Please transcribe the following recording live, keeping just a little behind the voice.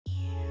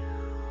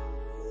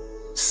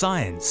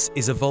Science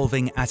is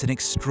evolving at an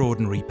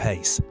extraordinary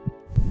pace.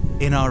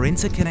 In our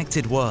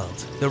interconnected world,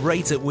 the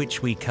rate at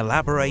which we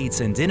collaborate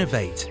and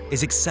innovate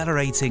is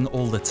accelerating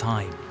all the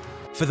time.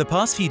 For the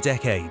past few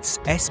decades,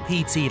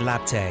 SPT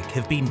Labtech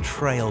have been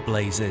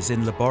trailblazers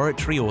in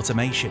laboratory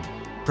automation,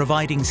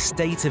 providing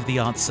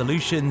state-of-the-art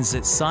solutions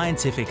at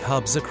scientific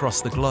hubs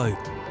across the globe.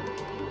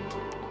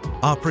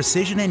 Our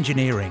precision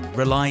engineering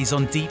relies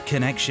on deep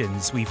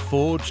connections we've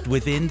forged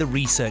within the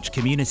research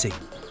community,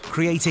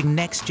 creating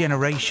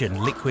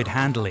next-generation liquid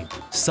handling,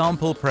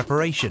 sample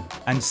preparation,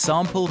 and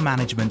sample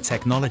management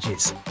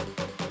technologies.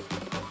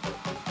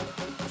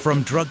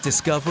 From drug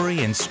discovery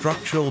and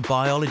structural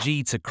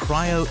biology to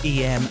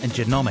cryo-EM and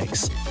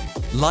genomics,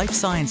 life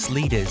science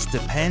leaders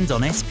depend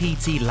on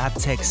SPT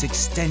Labtech's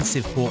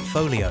extensive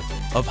portfolio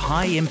of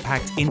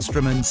high-impact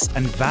instruments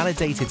and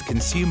validated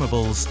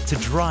consumables to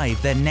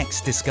drive their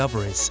next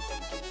discoveries.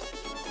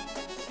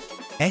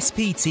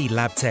 SPT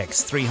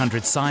Labtech's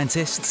 300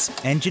 scientists,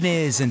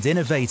 engineers and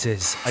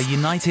innovators are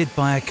united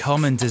by a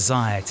common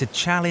desire to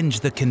challenge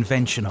the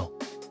conventional.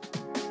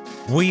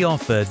 We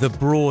offer the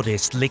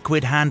broadest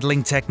liquid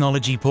handling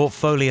technology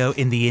portfolio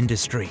in the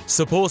industry,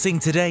 supporting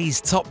today's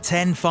top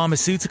 10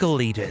 pharmaceutical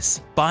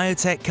leaders,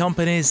 biotech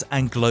companies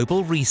and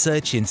global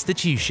research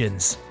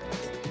institutions.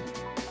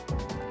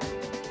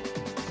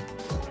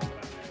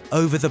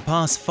 Over the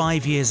past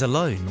 5 years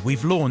alone,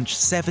 we've launched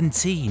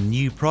 17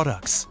 new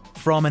products.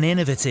 From an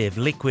innovative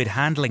liquid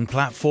handling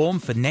platform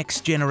for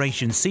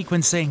next-generation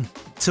sequencing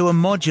to a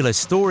modular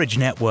storage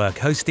network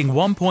hosting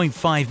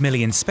 1.5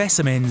 million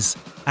specimens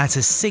at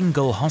a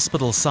single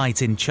hospital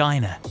site in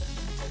China.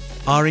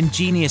 Our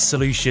ingenious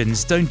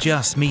solutions don't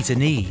just meet a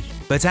need,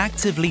 but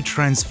actively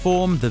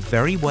transform the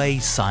very way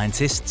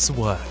scientists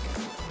work,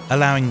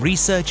 allowing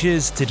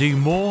researchers to do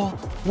more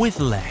with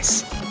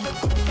less.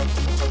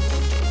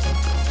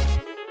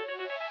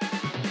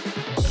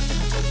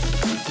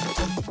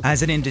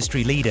 As an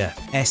industry leader,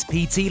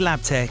 SPT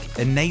Labtech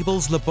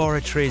enables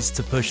laboratories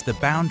to push the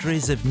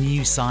boundaries of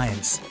new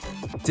science,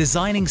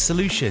 designing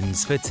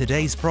solutions for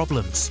today's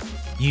problems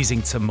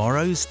using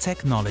tomorrow's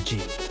technology.